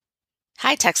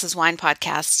Hi, Texas Wine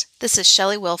Podcast. This is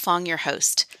Shelley Wilfong, your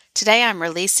host. Today I'm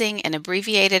releasing an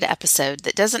abbreviated episode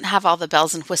that doesn't have all the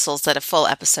bells and whistles that a full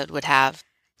episode would have.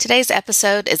 Today's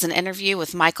episode is an interview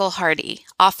with Michael Hardy,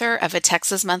 author of a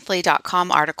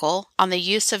TexasMonthly.com article on the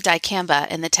use of dicamba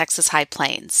in the Texas High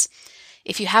Plains.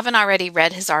 If you haven't already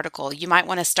read his article, you might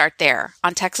want to start there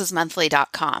on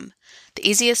TexasMonthly.com. The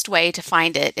easiest way to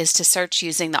find it is to search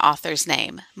using the author's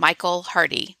name, Michael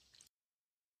Hardy.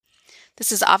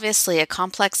 This is obviously a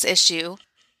complex issue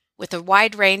with a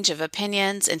wide range of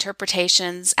opinions,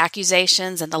 interpretations,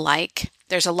 accusations, and the like.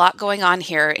 There's a lot going on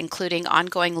here, including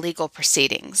ongoing legal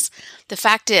proceedings. The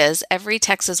fact is, every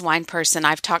Texas wine person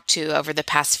I've talked to over the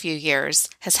past few years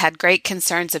has had great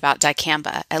concerns about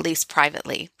dicamba, at least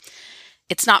privately.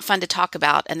 It's not fun to talk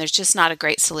about, and there's just not a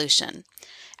great solution.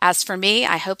 As for me,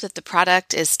 I hope that the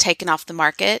product is taken off the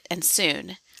market, and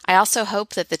soon. I also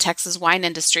hope that the Texas wine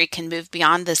industry can move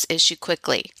beyond this issue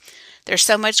quickly. There's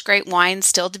so much great wine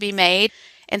still to be made,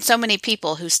 and so many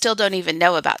people who still don't even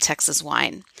know about Texas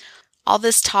wine. All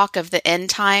this talk of the end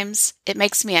times, it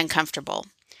makes me uncomfortable.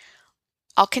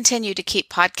 I'll continue to keep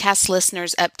podcast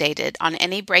listeners updated on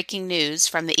any breaking news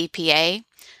from the EPA,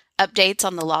 updates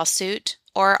on the lawsuit,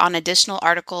 or on additional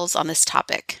articles on this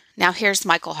topic. Now here's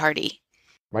Michael Hardy.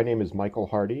 My name is Michael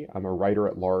Hardy. I'm a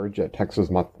writer-at-large at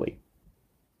Texas Monthly.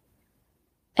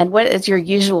 And what is your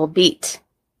usual beat?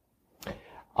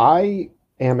 I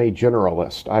am a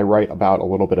generalist. I write about a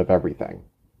little bit of everything.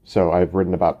 So I've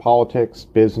written about politics,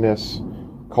 business,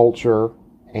 culture,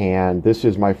 and this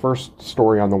is my first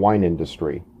story on the wine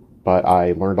industry, but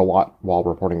I learned a lot while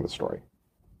reporting the story.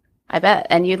 I bet.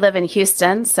 And you live in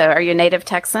Houston, so are you a native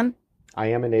Texan? I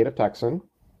am a native Texan.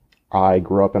 I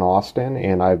grew up in Austin,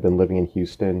 and I've been living in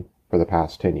Houston for the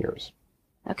past 10 years.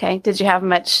 Okay. Did you have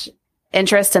much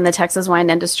interest in the Texas wine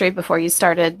industry before you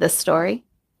started this story?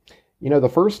 You know, the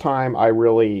first time I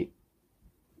really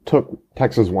took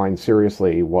Texas wine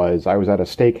seriously was I was at a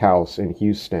steakhouse in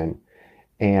Houston,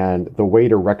 and the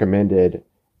waiter recommended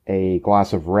a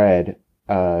glass of red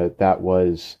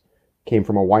that came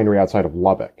from a winery outside of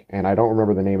Lubbock. And I don't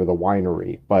remember the name of the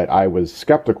winery, but I was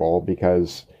skeptical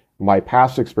because my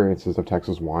past experiences of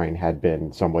Texas wine had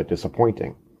been somewhat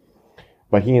disappointing.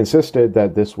 But he insisted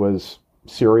that this was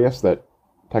serious, that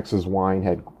Texas wine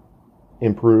had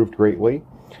improved greatly.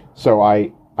 So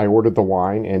I ordered the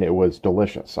wine, and it was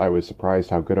delicious. I was surprised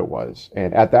how good it was.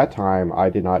 And at that time, I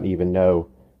did not even know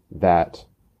that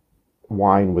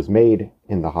wine was made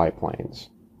in the High Plains.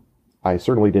 I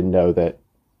certainly didn't know that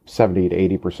 70 to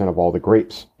 80% of all the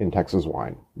grapes in Texas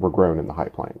wine were grown in the High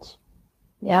Plains.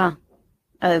 Yeah.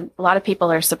 A lot of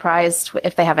people are surprised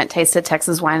if they haven't tasted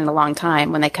Texas wine in a long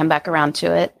time. When they come back around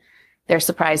to it, they're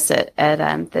surprised at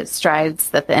the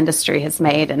strides that the industry has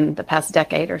made in the past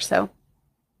decade or so.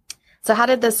 So how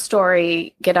did this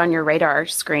story get on your radar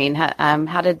screen?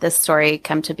 How did this story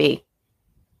come to be?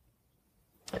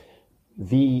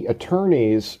 The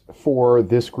attorneys for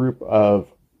this group of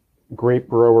grape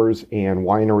growers and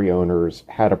winery owners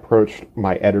had approached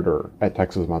my editor at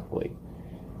Texas Monthly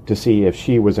to see if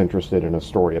she was interested in a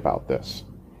story about this.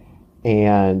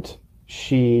 And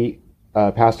she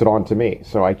passed it on to me.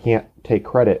 So I can't take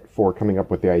credit for coming up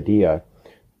with the idea.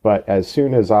 But as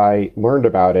soon as I learned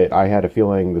about it, I had a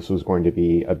feeling this was going to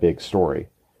be a big story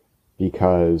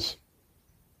because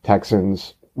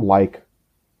Texans like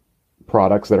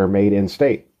products that are made in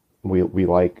state. We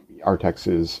like our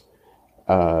Texas,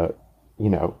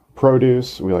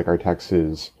 produce. We like our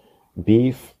Texas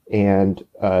beef, and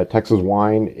Texas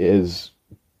wine is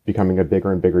becoming a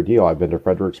bigger and bigger deal. I've been to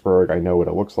Fredericksburg. I know what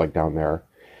it looks like down there.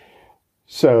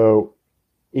 So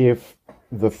if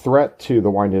the threat to the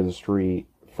wine industry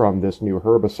from this new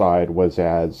herbicide was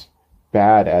as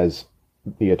bad as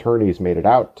the attorneys made it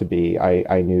out to be,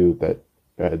 I knew that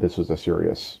this was a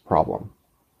serious problem.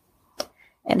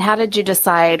 And how did you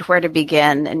decide where to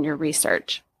begin in your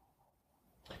research?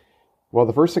 Well,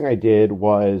 the first thing I did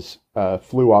was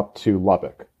flew up to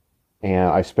Lubbock, and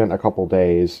I spent a couple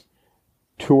days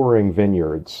touring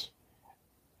vineyards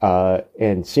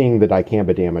and seeing the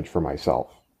dicamba damage for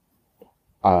myself.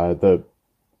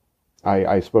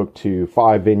 I spoke to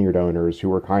 5 vineyard owners who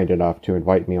were kind enough to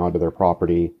invite me onto their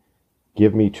property,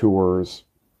 give me tours,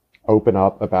 open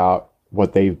up about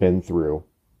what they've been through,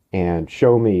 and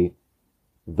show me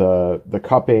the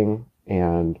cupping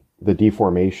and the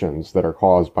deformations that are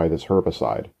caused by this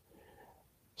herbicide.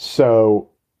 So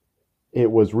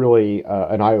it was really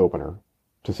an eye-opener,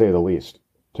 to say the least.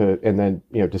 And then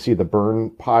to see the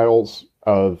burn piles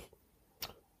of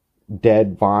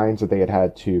dead vines that they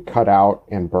had to cut out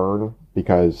and burn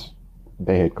because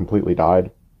they had completely died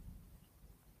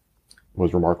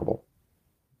was remarkable.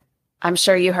 I'm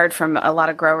sure you heard from a lot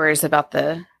of growers about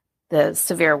the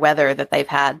severe weather that they've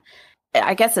had.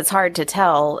 I guess it's hard to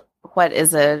tell what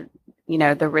is the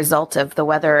result of the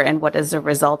weather and what is a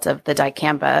result of the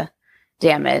dicamba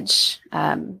damage.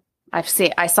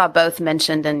 I saw both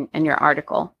mentioned in your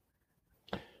article.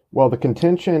 Well, the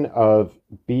contention of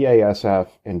BASF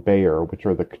and Bayer, which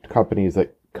are the companies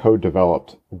that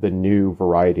co-developed the new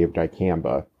variety of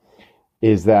dicamba,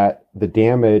 is that the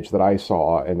damage that I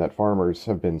saw and that farmers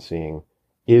have been seeing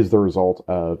is the result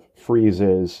of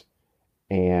freezes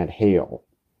and hail.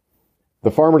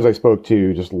 The farmers I spoke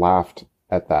to just laughed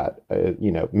at that.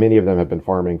 Many of them have been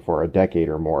farming for a decade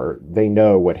or more. They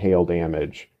know what hail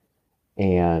damage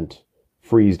and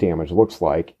freeze damage looks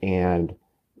like, and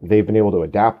they've been able to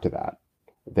adapt to that.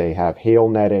 They have hail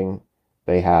netting,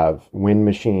 they have wind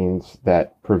machines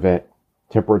that prevent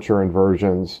temperature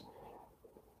inversions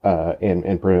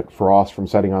and prevent frost from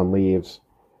setting on leaves.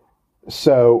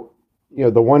 So,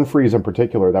 the one freeze in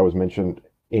particular that was mentioned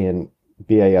in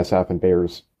BASF and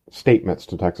Bayer's statements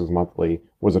to Texas Monthly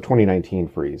was a 2019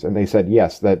 freeze. And they said,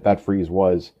 yes, that freeze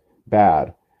was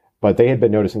bad, but they had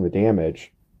been noticing the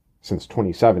damage since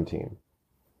 2017.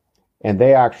 And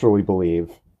they actually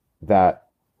believe that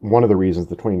one of the reasons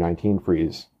the 2019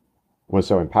 freeze was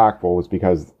so impactful was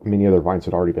because many other vines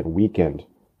had already been weakened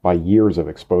by years of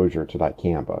exposure to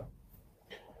dicamba.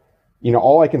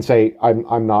 All I can say,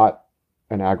 I'm not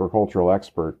an agricultural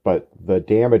expert, but the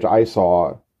damage I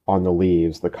saw on the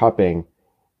leaves, the cupping,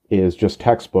 is just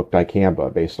textbook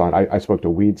dicamba based on, I spoke to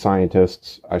weed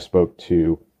scientists, I spoke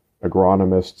to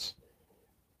agronomists.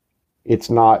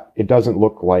 It doesn't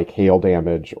look like hail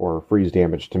damage or freeze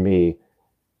damage to me.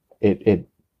 It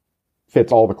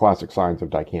fits all the classic signs of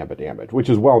dicamba damage, which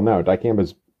is well known.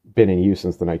 Dicamba's been in use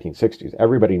since the 1960s.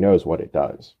 Everybody knows what it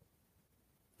does.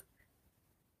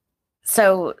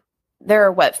 So there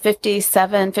are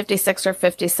 56 or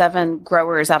 57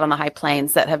 growers out on the High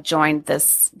Plains that have joined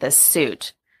this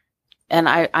suit. And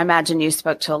I imagine you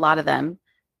spoke to a lot of them.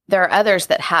 There are others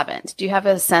that haven't. Do you have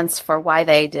a sense for why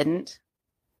they didn't?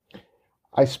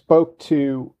 I spoke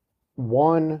to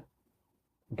one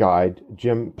guy,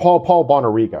 Paul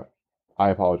Bonarigo. I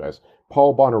apologize.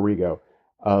 Paul Bonarigo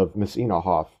of Messina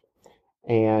Hoff.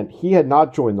 And he had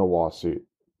not joined the lawsuit,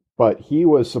 but he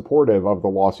was supportive of the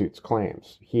lawsuit's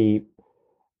claims. He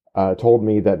told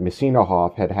me that Messina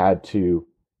Hoff had to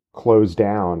close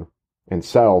down and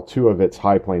sell 2 of its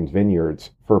High Plains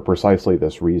vineyards for precisely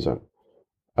this reason,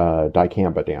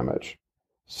 dicamba damage.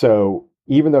 So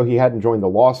even though he hadn't joined the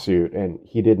lawsuit and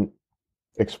he didn't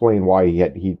explain why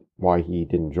he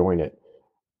didn't join it,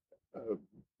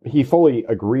 he fully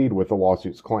agreed with the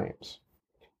lawsuit's claims.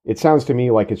 It sounds to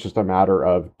me like it's just a matter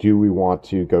of, do we want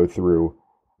to go through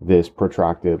this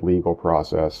protracted legal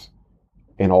process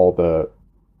and all the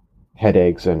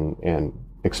headaches and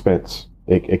expense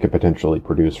it could potentially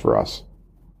produce for us?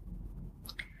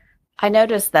 I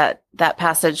noticed that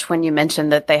passage when you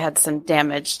mentioned that they had some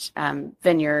damaged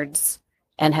vineyards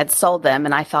and had sold them.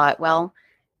 And I thought, well,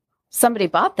 somebody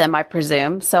bought them, I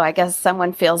presume. So I guess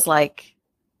someone feels like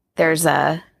there's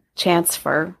a chance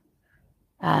for,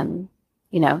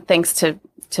 things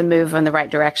to move in the right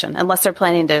direction, unless they're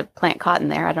planning to plant cotton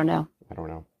there. I don't know.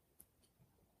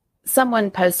 Someone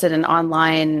posted an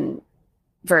online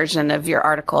version of your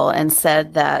article and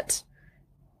said that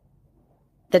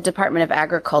the Department of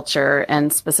Agriculture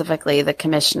and specifically the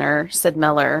commissioner, Sid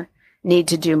Miller, need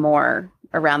to do more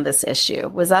around this issue.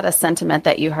 Was that a sentiment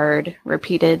that you heard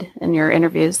repeated in your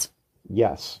interviews?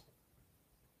 Yes.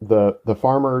 The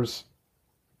farmers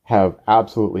have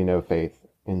absolutely no faith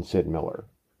in Sid Miller.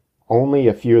 Only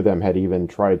a few of them had even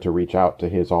tried to reach out to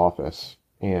his office.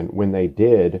 And when they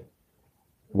did,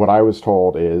 what I was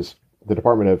told is the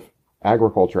Department of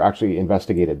Agriculture actually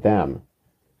investigated them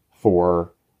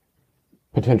for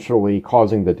potentially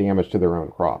causing the damage to their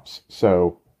own crops.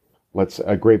 So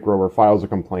a grape grower files a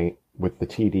complaint with the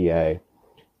TDA.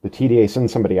 The TDA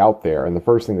sends somebody out there, and the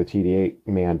first thing the TDA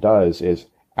man does is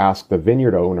ask the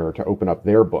vineyard owner to open up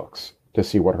their books to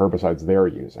see what herbicides they're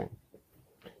using.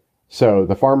 So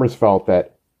the farmers felt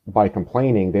that by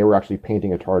complaining, they were actually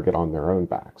painting a target on their own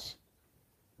backs.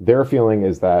 Their feeling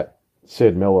is that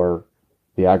Sid Miller,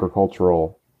 the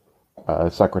agricultural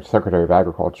Secretary of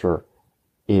Agriculture,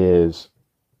 is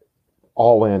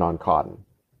all in on cotton.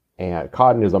 And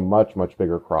cotton is a much, much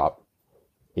bigger crop.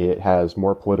 It has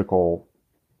more political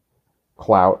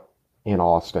clout in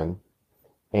Austin.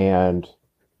 And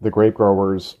the grape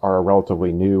growers are a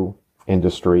relatively new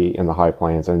industry in the High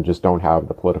Plains and just don't have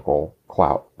the political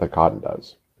clout that cotton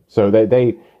does. So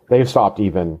they've stopped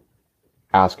even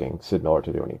asking Sid Miller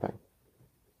to do anything.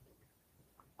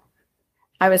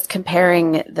 I was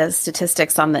comparing the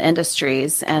statistics on the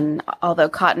industries, and although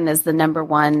cotton is the number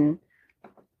one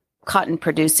cotton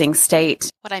producing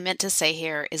state, what I meant to say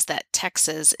here is that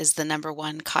Texas is the number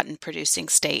one cotton producing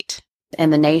state in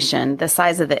the nation. The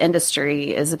size of the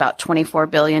industry is about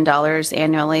 $24 billion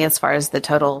annually as far as the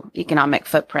total economic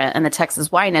footprint. And the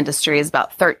Texas wine industry is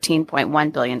about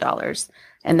 $13.1 billion.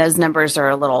 And those numbers are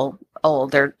a little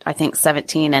old. They're, I think,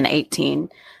 17 and 18.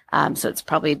 So it's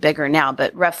probably bigger now,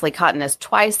 but roughly cotton is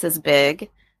twice as big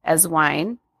as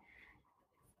wine.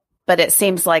 But it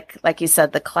seems like you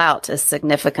said, the clout is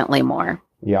significantly more.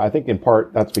 Yeah, I think in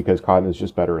part that's because cotton is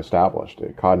just better established.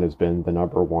 Cotton has been the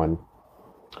number one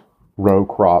row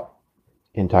crop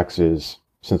in Texas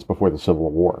since before the Civil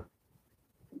War.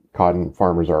 Cotton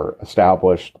farmers are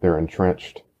established, they're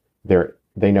entrenched,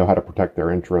 they know how to protect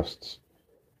their interests.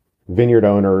 Vineyard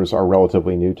owners are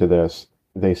relatively new to this.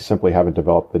 They simply haven't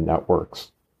developed the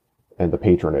networks and the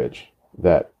patronage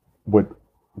that would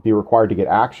be required to get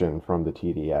action from the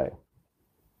TDA.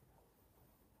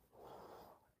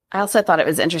 I also thought it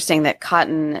was interesting that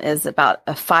cotton is about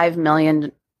a 5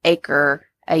 million acre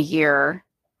a year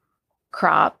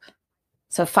crop.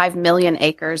 So 5 million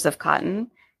acres of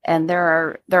cotton. And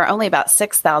there are only about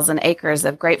 6,000 acres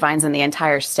of grapevines in the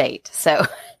entire state. So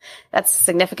that's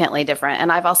significantly different.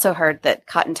 And I've also heard that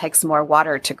cotton takes more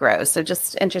water to grow. So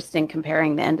just interesting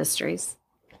comparing the industries.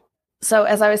 So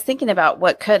as I was thinking about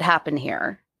what could happen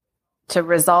here to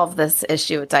resolve this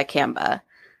issue with dicamba,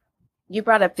 you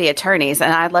brought up the attorneys,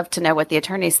 and I'd love to know what the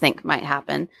attorneys think might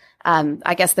happen.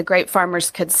 I guess the grape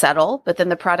farmers could settle, but then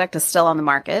the product is still on the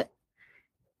market.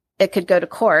 It could go to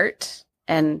court,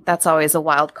 and that's always a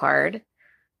wild card.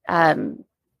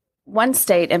 One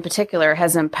state in particular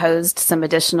has imposed some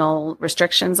additional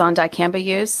restrictions on dicamba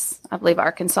use. I believe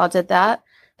Arkansas did that.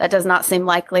 That does not seem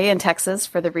likely in Texas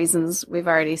for the reasons we've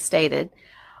already stated.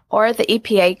 Or the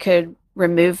EPA could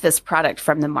remove this product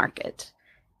from the market.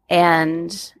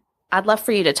 And I'd love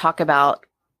for you to talk about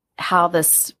how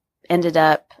this ended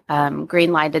up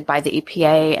green-lighted by the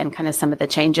EPA and kind of some of the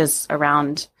changes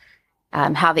around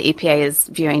how the EPA is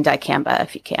viewing dicamba,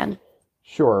 if you can.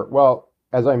 Sure. Well,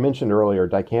 as I mentioned earlier,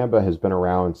 dicamba has been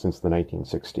around since the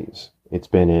 1960s. It's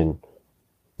been in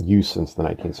use since the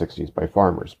 1960s by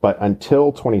farmers. But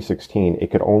until 2016, it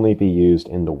could only be used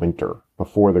in the winter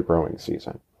before the growing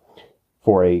season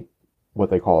for what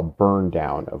they call a burn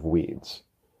down of weeds.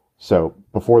 So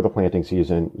before the planting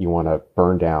season, you want to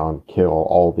burn down, kill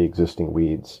all the existing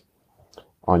weeds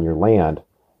on your land.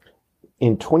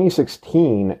 In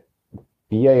 2016,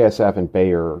 BASF and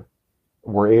Bayer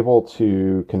were able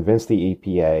to convince the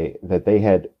EPA that they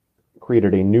had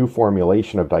created a new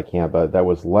formulation of dicamba that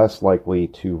was less likely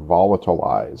to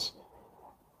volatilize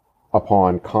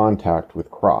upon contact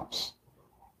with crops.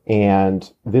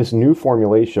 And this new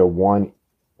formulation won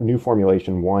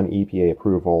EPA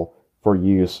approval for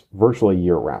use virtually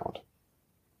year-round.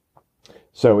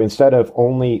 So instead of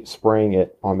only spraying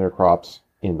it on their crops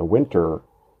in the winter,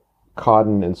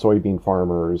 cotton and soybean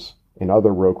farmers and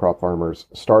other row crop farmers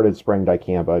started spraying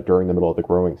dicamba during the middle of the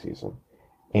growing season.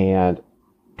 And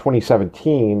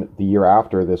 2017, the year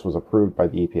after this was approved by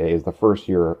the EPA, is the first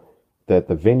year that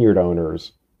the vineyard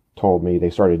owners told me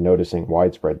they started noticing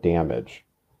widespread damage.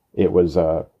 It was,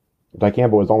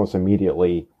 dicamba was almost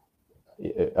immediately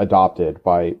adopted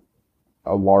by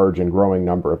a large and growing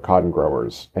number of cotton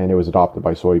growers, and it was adopted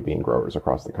by soybean growers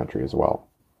across the country as well.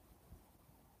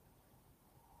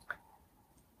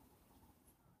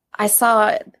 I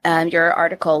saw your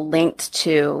article linked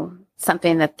to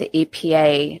something that the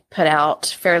EPA put out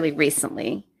fairly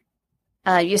recently.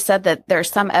 You said that there's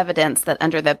some evidence that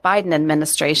under the Biden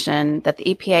administration that the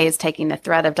EPA is taking the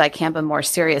threat of dicamba more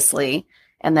seriously,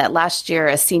 and that last year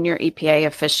a senior EPA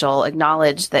official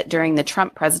acknowledged that during the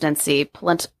Trump presidency,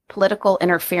 political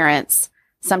interference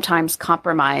sometimes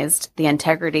compromised the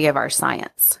integrity of our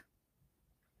science.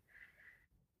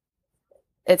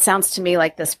 It sounds to me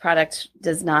like this product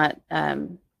does not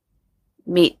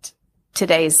meet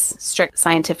today's strict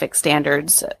scientific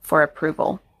standards for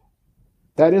approval.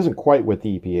 That isn't quite what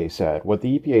the EPA said. What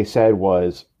the EPA said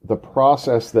was the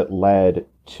process that led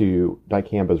to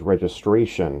dicamba's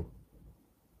registration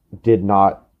did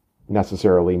not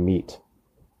necessarily meet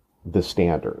the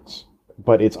standards.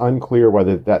 But it's unclear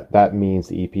whether that means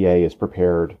the EPA is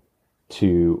prepared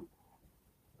to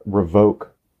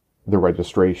revoke the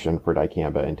registration for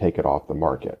dicamba and take it off the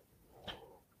market.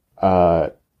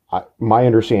 My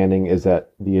understanding is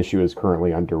that the issue is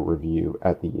currently under review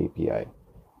at the EPA.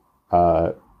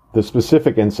 The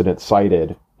specific incident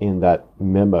cited in that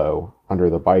memo under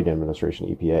the Biden administration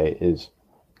EPA is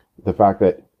the fact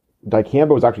that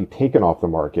dicamba was actually taken off the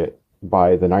market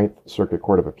by the Ninth Circuit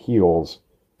Court of Appeals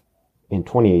in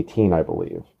 2018, I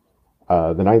believe.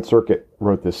 The Ninth Circuit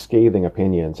wrote this scathing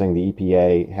opinion saying the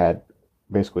EPA had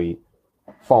basically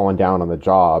fallen down on the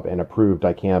job and approved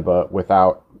dicamba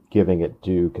without giving it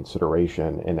due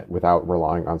consideration and without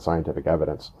relying on scientific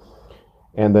evidence.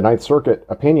 And the Ninth Circuit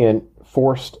opinion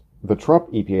forced the Trump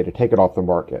EPA to take it off the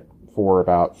market for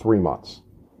about 3 months.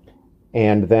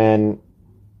 And then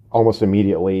almost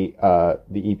immediately, the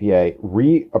EPA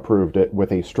reapproved it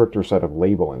with a stricter set of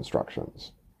label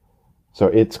instructions. So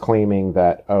it's claiming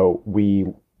that, we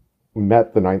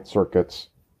met the Ninth Circuit's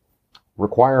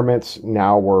requirements.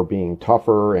 Now we're being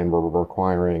tougher and we're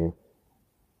requiring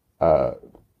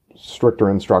stricter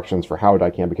instructions for how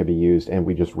dicamba can be used, and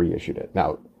we just reissued it.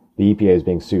 Now, the EPA is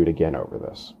being sued again over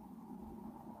this.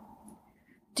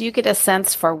 Do you get a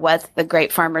sense for what the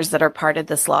grape farmers that are part of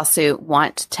this lawsuit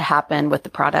want to happen with the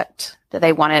product? Do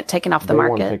they want it taken off the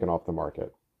market? They want it taken off the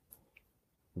market.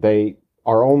 They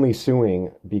are only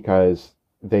suing because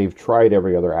they've tried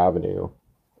every other avenue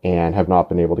and have not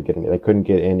been able to get any. They couldn't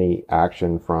get any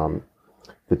action from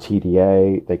the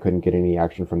TDA. They couldn't get any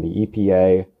action from the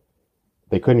EPA.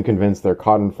 They couldn't convince their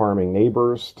cotton farming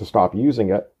neighbors to stop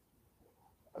using it.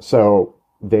 So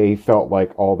they felt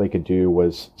like all they could do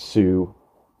was sue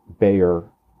Bayer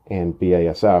and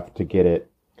BASF to get it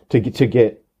to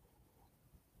get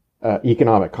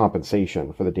economic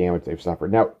compensation for the damage they've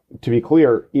suffered. Now, to be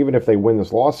clear, even if they win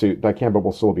this lawsuit, dicamba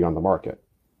will still be on the market.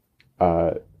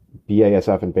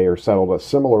 BASF and Bayer settled a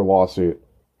similar lawsuit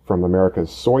from America's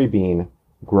soybean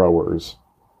growers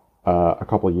a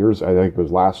couple of years, I think it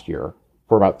was last year,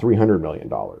 for about $300 million.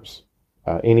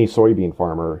 Any soybean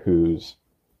farmer whose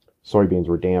soybeans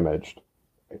were damaged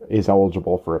is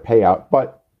eligible for a payout,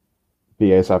 but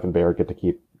BASF and Bayer get to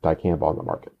keep dicamba on the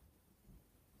market.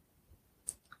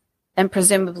 And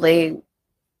presumably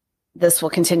this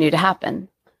will continue to happen.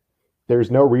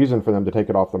 There's no reason for them to take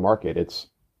it off the market. It's,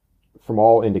 from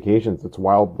all indications, it's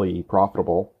wildly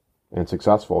profitable and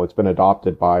successful. It's been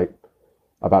adopted by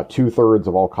about 2/3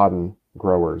 of all cotton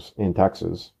growers in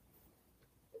Texas,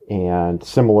 and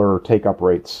similar take-up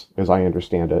rates, as I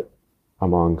understand it,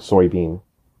 among soybean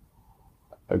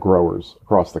growers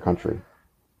across the country.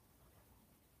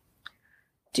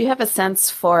 Do you have a sense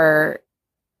for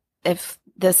if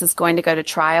this is going to go to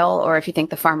trial, or if you think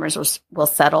the farmers will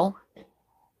settle?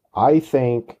 I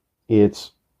think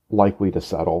it's likely to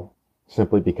settle,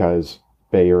 simply because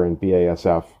Bayer and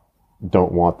BASF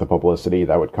don't want the publicity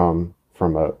that would come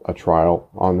from a trial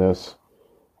on this.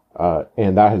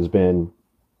 And that has been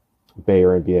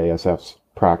Bayer and BASF's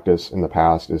practice in the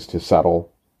past, is to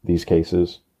settle these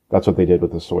cases. That's what they did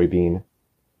with the soybean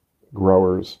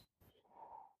growers.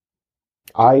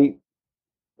 I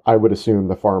would assume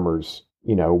the farmers,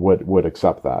 would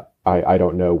accept that. I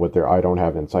don't know I don't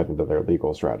have insight into their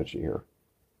legal strategy here.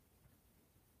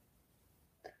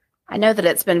 I know that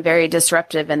it's been very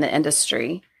disruptive in the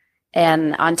industry.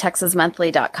 And on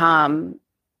TexasMonthly.com,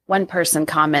 one person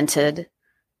commented,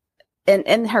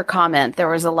 in her comment, there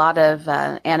was a lot of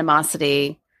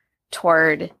animosity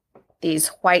toward these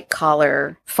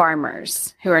white-collar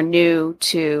farmers who are new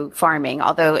to farming,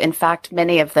 although, in fact,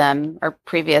 many of them are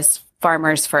previous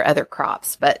farmers for other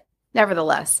crops. But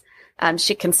nevertheless,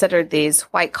 she considered these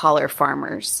white-collar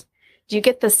farmers. Do you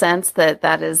get the sense that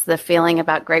that is the feeling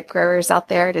about grape growers out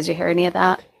there? Did you hear any of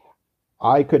that?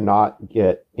 I could not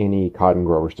get any cotton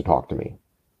growers to talk to me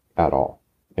at all,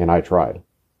 and I tried.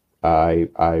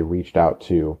 I reached out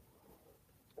to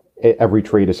every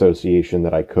trade association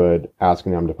that I could,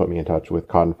 asking them to put me in touch with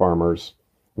cotton farmers.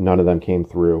 None of them came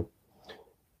through.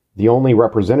 The only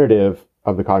representative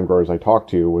of the cotton growers I talked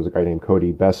to was a guy named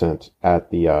Cody Besant at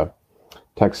the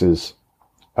Texas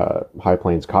High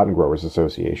Plains Cotton Growers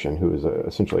Association, who is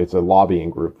essentially, it's a lobbying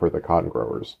group for the cotton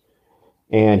growers.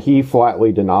 And he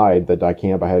flatly denied that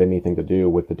dicamba had anything to do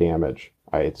with the damage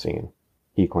I had seen.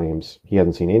 He claims he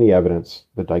hasn't seen any evidence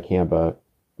that dicamba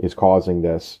is causing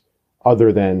this,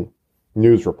 other than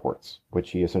news reports,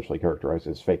 which he essentially characterized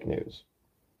as fake news.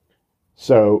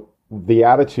 So the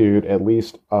attitude, at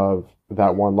least of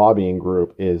that one lobbying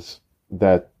group, is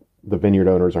that the vineyard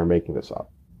owners are making this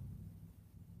up.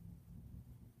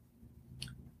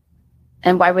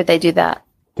 And why would they do that?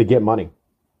 To get money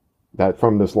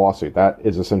from this lawsuit. That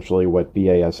is essentially what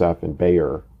BASF and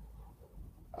Bayer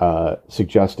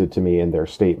suggested to me in their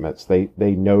statements. They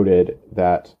noted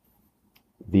that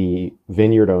the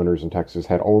vineyard owners in Texas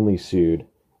had only sued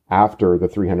after the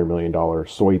 $300 million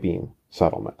soybean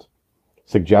settlement,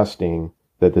 suggesting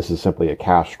that this is simply a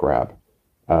cash grab.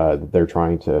 They're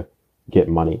trying to get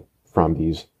money from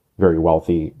these very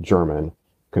wealthy German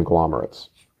conglomerates.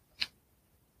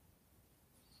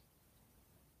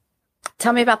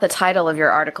 Tell me about the title of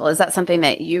your article. Is that something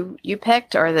that you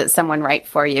picked or that someone write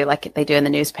for you like they do in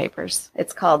the newspapers?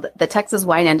 It's called "The Texas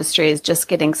Wine Industry is Just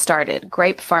Getting Started.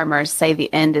 Grape Farmers Say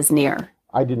the End is Near."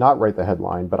 I did not write the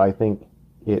headline, but I think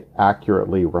it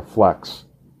accurately reflects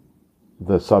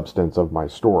the substance of my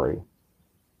story,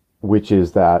 which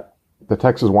is that the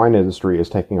Texas wine industry is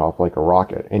taking off like a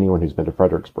rocket. Anyone who's been to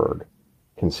Fredericksburg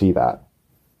can see that,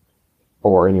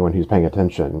 or anyone who's paying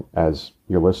attention, as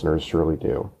your listeners surely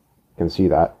do, can see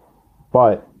that.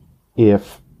 But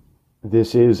if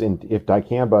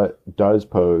dicamba does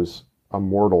pose a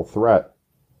mortal threat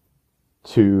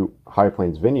to High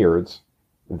Plains vineyards,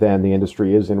 then the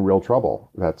industry is in real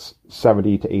trouble. That's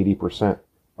 70 to 80%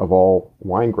 of all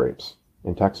wine grapes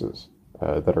in Texas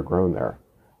that are grown there.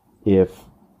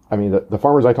 The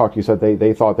farmers I talked to said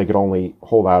they thought they could only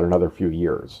hold out another few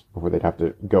years before they'd have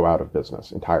to go out of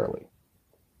business entirely.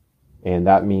 And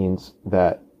that means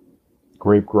that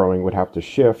grape growing would have to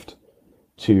shift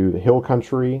to the hill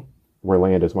country, where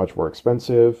land is much more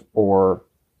expensive, or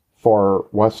far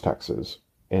west Texas,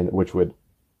 and which would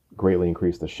greatly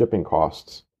increase the shipping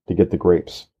costs to get the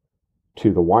grapes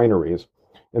to the wineries.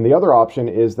 And the other option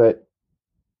is that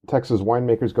Texas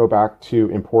winemakers go back to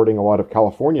importing a lot of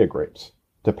California grapes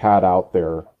to pad out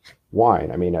their wine.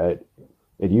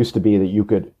 It used to be that you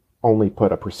could only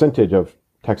put a percentage of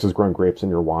Texas grown grapes in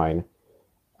your wine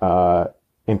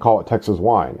and call it Texas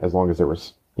wine, as long as there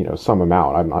was, some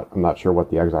amount. I'm not sure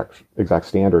what the exact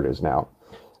standard is now.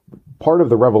 Part of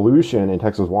the revolution in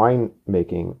Texas wine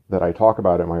making that I talk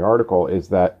about in my article is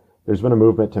that there's been a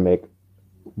movement to make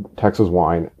Texas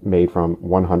wine made from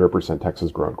 100%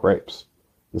 Texas grown grapes.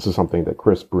 This is something that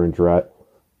Chris Brundrett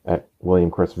at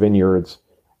William Chris Vineyards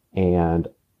and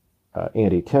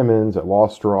Andy Timmons at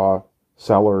Lost Straw,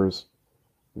 Cellars,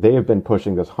 they have been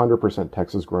pushing this 100%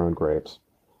 Texas grown grapes,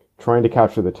 trying to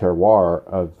capture the terroir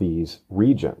of these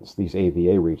regions, these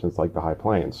AVA regions like the High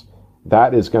Plains.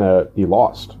 That is going to be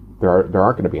lost. There aren't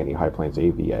going to be any High Plains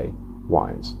AVA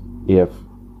wines if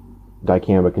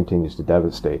dicamba continues to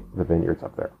devastate the vineyards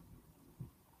up there.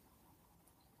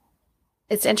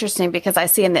 It's interesting because I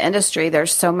see in the industry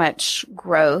there's so much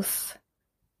growth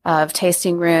of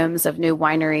tasting rooms, of new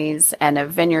wineries, and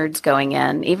of vineyards going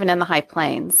in, even in the High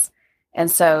Plains. And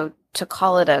so to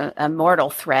call it a mortal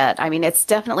threat, it's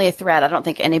definitely a threat. I don't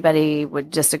think anybody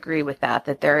would disagree with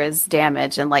that there is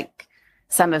damage. And like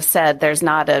some have said, there's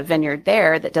not a vineyard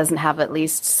there that doesn't have at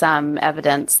least some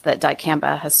evidence that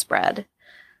dicamba has spread.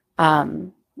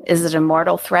 Is it a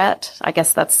mortal threat? I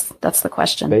guess that's the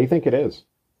question. They think it is.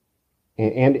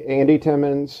 And Andy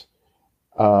Timmons,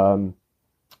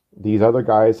 these other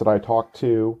guys that I talked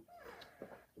to,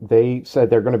 they said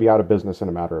they're going to be out of business in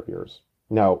a matter of years.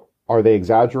 Now, are they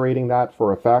exaggerating that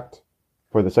for effect,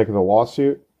 for the sake of the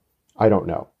lawsuit? I don't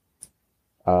know.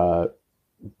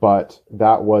 But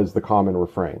that was the common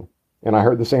refrain. And I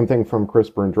heard the same thing from Chris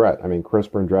Brundrett. Chris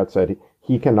Brundrett said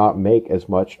he cannot make as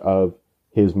much of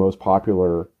his most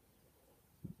popular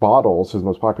bottles, his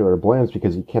most popular blends,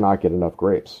 because he cannot get enough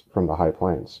grapes from the High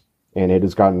Plains. And it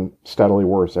has gotten steadily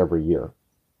worse every year.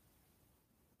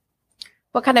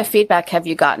 What kind of feedback have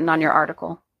you gotten on your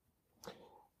article?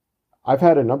 I've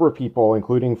had a number of people,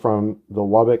 including from the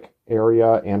Lubbock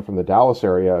area and from the Dallas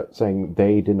area, saying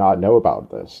they did not know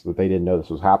about this, that they didn't know this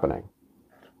was happening,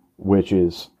 which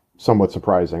is somewhat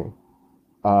surprising.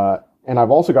 And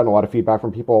I've also gotten a lot of feedback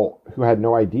from people who had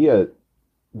no idea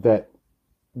that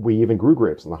we even grew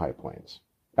grapes in the High Plains.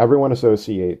 Everyone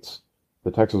associates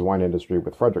the Texas wine industry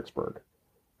with Fredericksburg.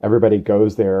 Everybody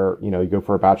goes there, you go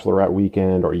for a bachelorette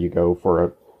weekend, or you go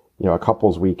for a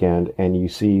couple's weekend, and you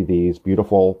see these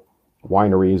beautiful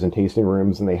wineries and tasting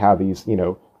rooms, and they have these,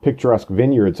 picturesque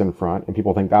vineyards in front, and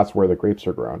people think that's where the grapes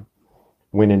are grown.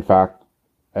 When in fact,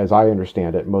 as I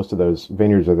understand it, most of those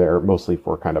vineyards are there mostly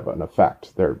for kind of an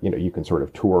effect. They're, you can sort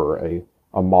of tour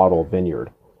a model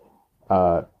vineyard.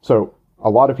 So a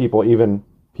lot of people, even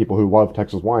people who love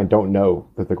Texas wine, don't know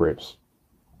that the grapes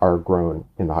are grown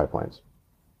in the High Plains.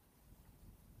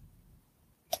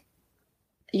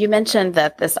 You mentioned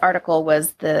that this article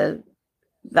was the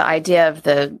idea of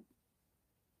the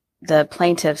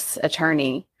plaintiff's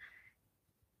attorney.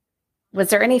 Was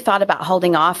there any thought about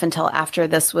holding off until after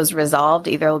this was resolved,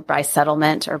 either by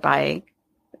settlement or by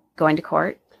going to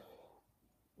court?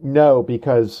 No,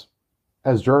 because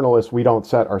as journalists, we don't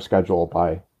set our schedule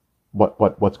by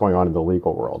what's going on in the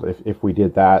legal world. If we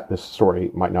did that, this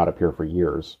story might not appear for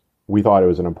years. We thought it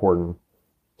was an important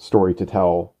story to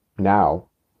tell now,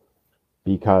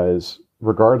 because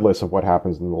regardless of what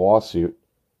happens in the lawsuit,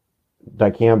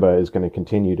 dicamba is going to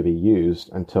continue to be used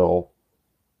until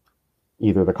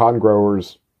either the cotton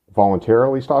growers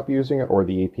voluntarily stop using it or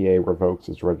the EPA revokes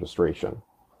its registration.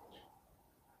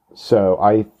 So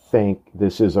I think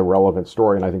this is a relevant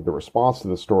story, and I think the response to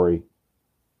the story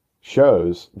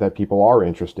shows that people are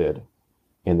interested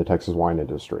in the Texas wine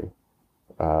industry.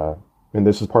 And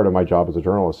this is part of my job as a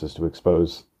journalist, is to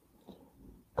expose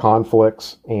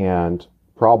conflicts and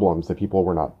problems that people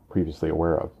were not previously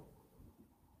aware of.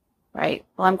 Right.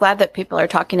 Well, I'm glad that people are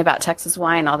talking about Texas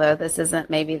wine, although this isn't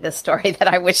maybe the story that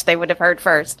I wish they would have heard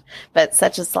first, but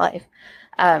such is life.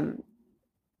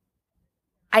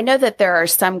 I know that there are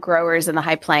some growers in the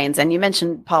High Plains, and you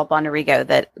mentioned Paul Bonarigo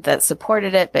that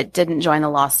supported it but didn't join the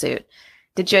lawsuit.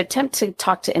 Did you attempt to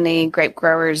talk to any grape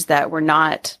growers that were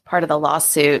not part of the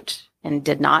lawsuit and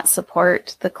did not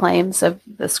support the claims of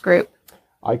this group?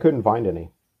 I couldn't find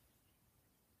any.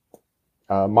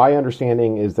 My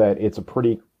understanding is that it's a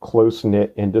pretty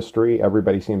close-knit industry.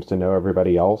 Everybody seems to know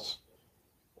everybody else.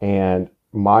 And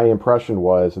my impression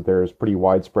was that there's pretty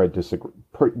widespread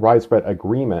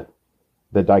agreement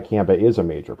that dicamba is a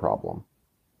major problem.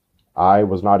 I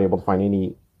was not able to find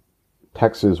any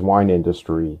Texas wine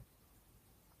industry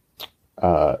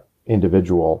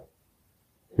individual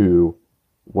who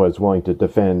was willing to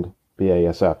defend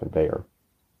BASF and Bayer.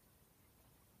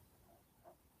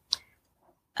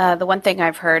 The one thing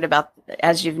I've heard about,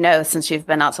 as you know, since you've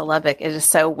been out to Lubbock, it is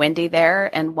so windy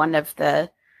there. And one of the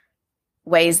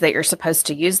ways that you're supposed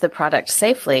to use the product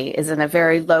safely is in a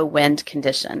very low wind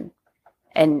condition.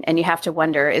 And you have to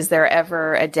wonder, is there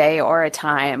ever a day or a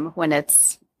time when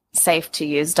it's safe to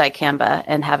use dicamba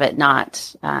and have it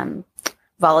not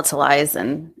volatilize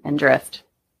and drift?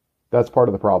 That's part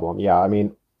of the problem. Yeah, I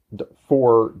mean,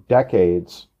 for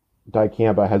decades,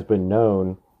 dicamba has been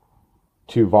known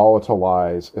to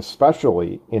volatilize,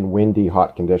 especially in windy,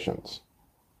 hot conditions.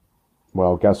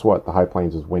 Well, guess what? The High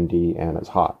Plains is windy and it's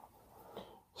hot.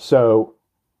 So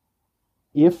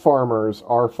if farmers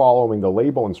are following the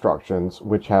label instructions,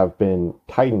 which have been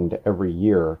tightened every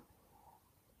year,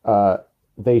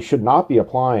 they should not be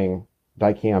applying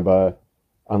dicamba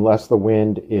unless the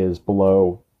wind is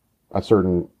below a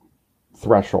certain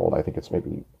threshold. I think it's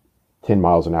maybe 10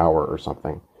 miles an hour or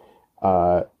something.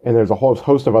 And there's a whole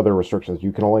host of other restrictions.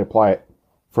 You can only apply it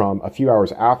from a few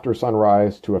hours after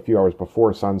sunrise to a few hours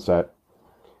before sunset.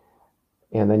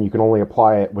 And then you can only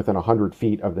apply it within 100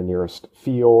 feet of the nearest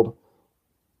field.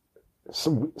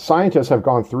 Scientists have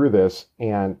gone through this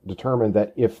and determined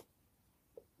that if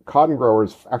cotton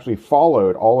growers actually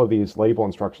followed all of these label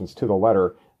instructions to the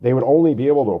letter, they would only be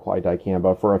able to apply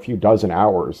dicamba for a few dozen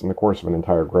hours in the course of an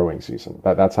entire growing season.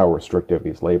 That's how restrictive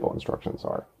these label instructions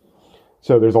are.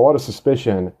 So there's a lot of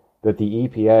suspicion that the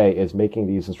EPA is making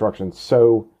these instructions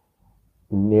so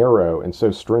narrow and so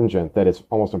stringent that it's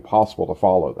almost impossible to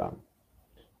follow them.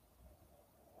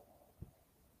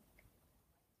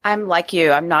 I'm like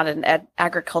you. I'm not an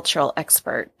agricultural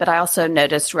expert, but I also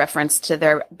noticed reference to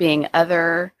there being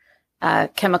other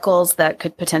chemicals that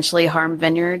could potentially harm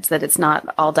vineyards, that it's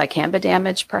not all dicamba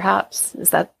damage, perhaps. Is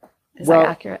that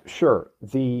accurate? Sure.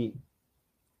 The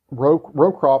row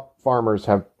crop farmers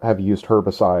have used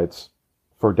herbicides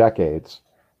for decades.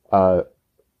 For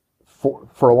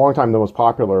a long time, the most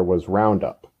popular was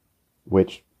Roundup,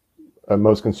 which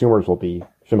most consumers will be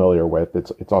familiar with.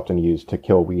 It's often used to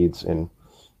kill weeds in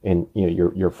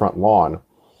your front lawn.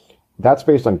 That's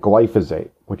based on glyphosate,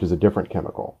 which is a different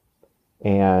chemical.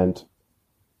 And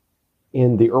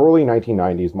in the early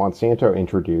 1990s, Monsanto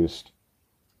introduced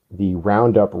the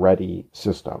Roundup Ready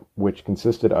system, which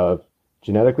consisted of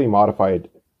genetically modified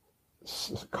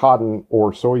cotton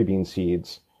or soybean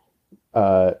seeds,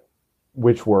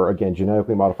 which were, again,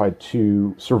 genetically modified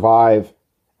to survive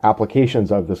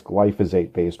applications of this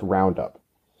glyphosate-based Roundup.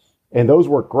 And those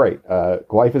work great.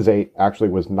 Glyphosate actually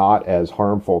was not as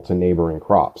harmful to neighboring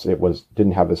crops. It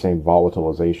didn't have the same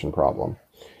volatilization problem.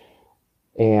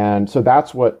 And so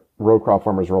that's what row crop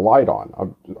farmers relied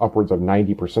on. Upwards of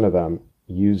 90% of them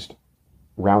used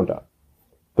Roundup.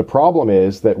 The problem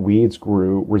is that weeds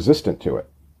grew resistant to it.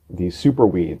 These super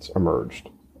weeds emerged,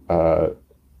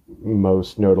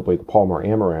 most notably the Palmer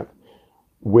amaranth,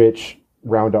 which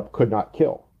Roundup could not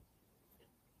kill.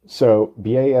 So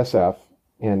BASF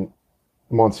and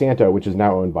Monsanto, which is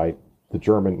now owned by the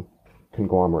German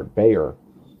conglomerate Bayer,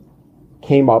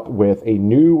 came up with a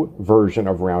new version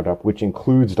of Roundup, which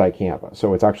includes dicamba.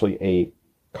 So it's actually a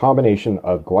combination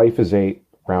of glyphosate,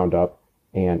 Roundup,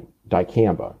 and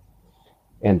dicamba.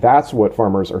 And that's what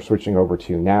farmers are switching over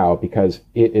to now because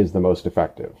it is the most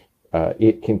effective.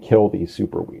 It can kill these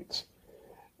super weeds.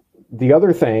 The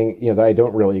other thing, that I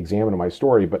don't really examine in my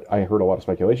story, but I heard a lot of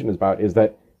speculation about, is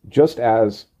that just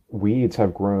as weeds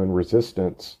have grown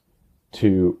resistance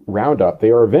to Roundup,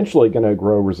 they are eventually going to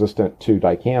grow resistant to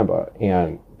dicamba,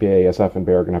 and BASF and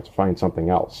Bayer are going to have to find something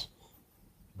else.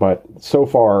 But so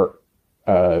far,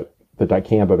 the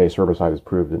dicamba-based herbicide has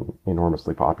proved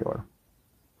enormously popular.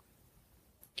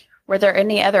 Were there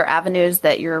any other avenues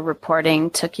that your reporting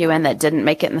took you in that didn't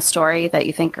make it in the story that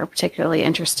you think are particularly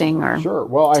interesting or Sure.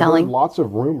 Well, telling? I heard lots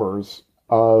of rumors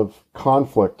of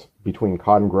conflict between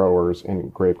cotton growers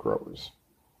and grape growers,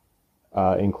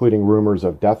 including rumors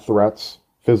of death threats,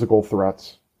 physical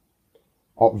threats,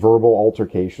 verbal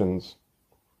altercations.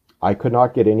 I could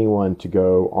not get anyone to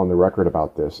go on the record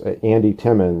about this. Andy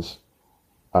Timmons,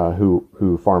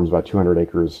 who farms about 200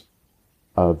 acres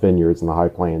of vineyards in the High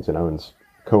Plains and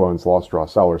co-owns Lost Straw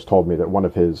Cellars, told me that one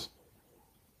of his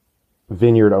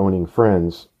vineyard-owning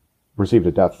friends received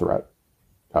a death threat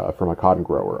from a cotton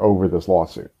grower over this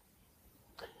lawsuit.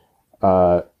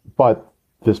 But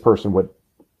this person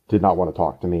did not want to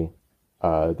talk to me.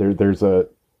 There's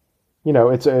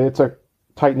it's a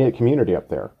tight-knit community up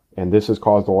there, and this has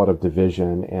caused a lot of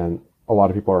division, and a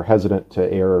lot of people are hesitant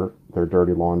to air their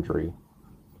dirty laundry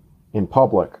in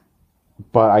public.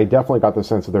 But I definitely got the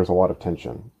sense that there's a lot of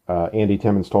tension. Andy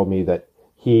Timmons told me that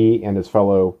he and his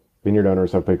fellow vineyard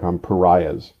owners have become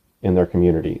pariahs in their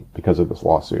community because of this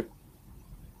lawsuit.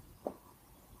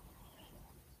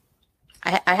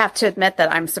 I have to admit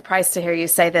that I'm surprised to hear you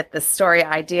say that the story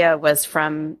idea was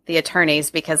from the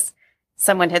attorneys, because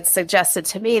someone had suggested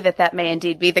to me that may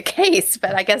indeed be the case,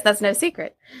 but I guess that's no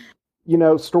secret.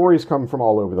 Stories come from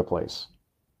all over the place.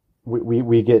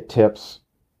 We get tips,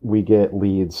 we get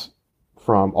leads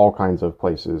from all kinds of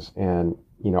places, and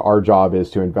our job is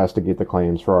to investigate the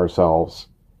claims for ourselves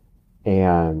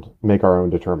and make our own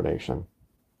determination.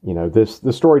 This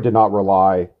story did not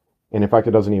rely, and in fact,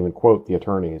 it doesn't even quote the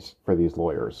attorneys for these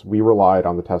lawyers. We relied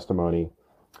on the testimony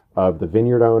of the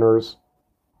vineyard owners,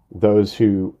 those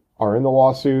who are in the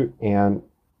lawsuit, and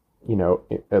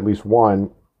at least one,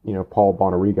 Paul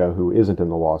Bonariga, who isn't in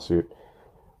the lawsuit.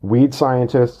 Weed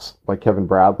scientists like Kevin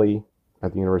Bradley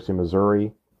at the University of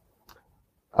Missouri,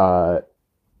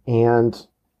 and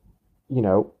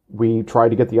we tried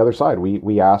to get the other side.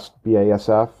 We asked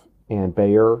BASF and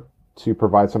Bayer to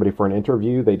provide somebody for an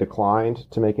interview. They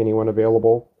declined to make anyone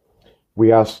available.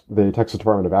 We asked the Texas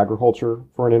Department of Agriculture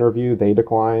for an interview. They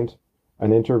declined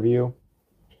an interview.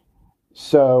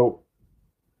 So,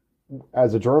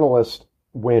 as a journalist,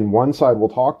 when one side will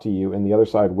talk to you and the other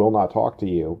side will not talk to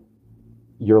you,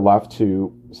 you're left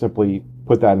to simply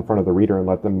put that in front of the reader and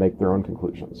let them make their own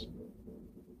conclusions.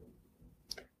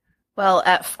 Well,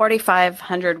 at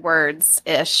 4,500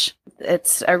 words-ish,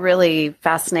 it's a really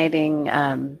fascinating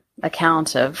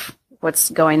account of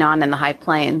what's going on in the High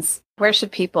Plains. Where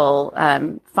should people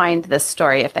find this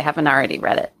story if they haven't already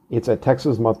read it? It's at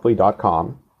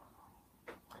texasmonthly.com.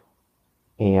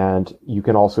 And you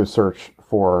can also search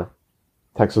for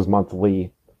Texas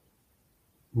Monthly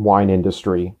wine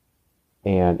industry,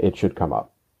 and it should come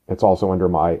up. It's also under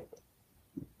my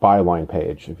byline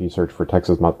page. If you search for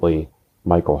Texas Monthly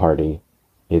Michael Hardy,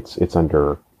 it's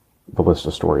under the list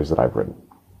of stories that I've written.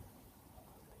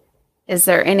 Is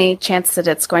there any chance that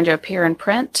it's going to appear in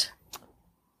print?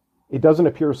 It doesn't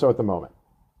appear so at the moment.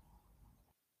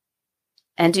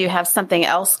 And do you have something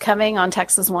else coming on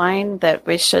Texas wine that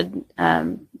we should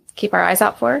keep our eyes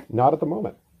out for? Not at the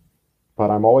moment, but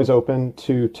I'm always open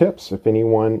to tips. If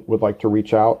anyone would like to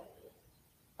reach out,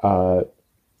 I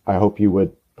hope you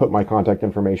would put my contact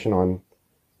information on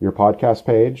your podcast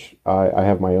page. I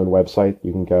have my own website.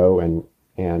 You can go and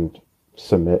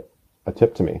submit a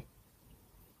tip to me.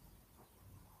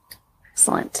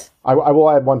 Excellent. I will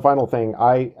add one final thing.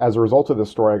 As a result of this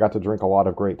story, I got to drink a lot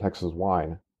of great Texas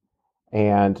wine.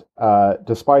 And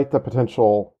despite the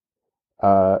potential,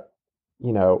 damage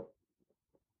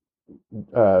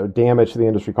to the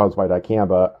industry caused by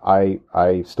dicamba,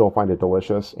 I still find it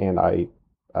delicious, and I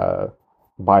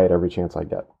buy it every chance I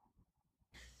get.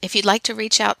 If you'd like to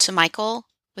reach out to Michael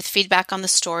with feedback on the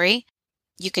story,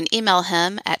 you can email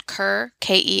him at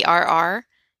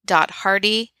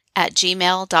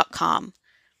kerr.hardy@gmail.com.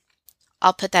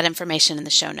 I'll put that information in the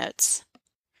show notes.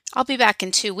 I'll be back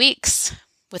in 2 weeks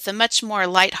with a much more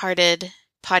lighthearted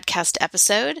podcast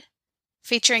episode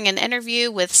featuring an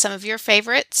interview with some of your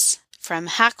favorites from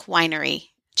Hack Winery.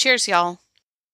 Cheers, y'all.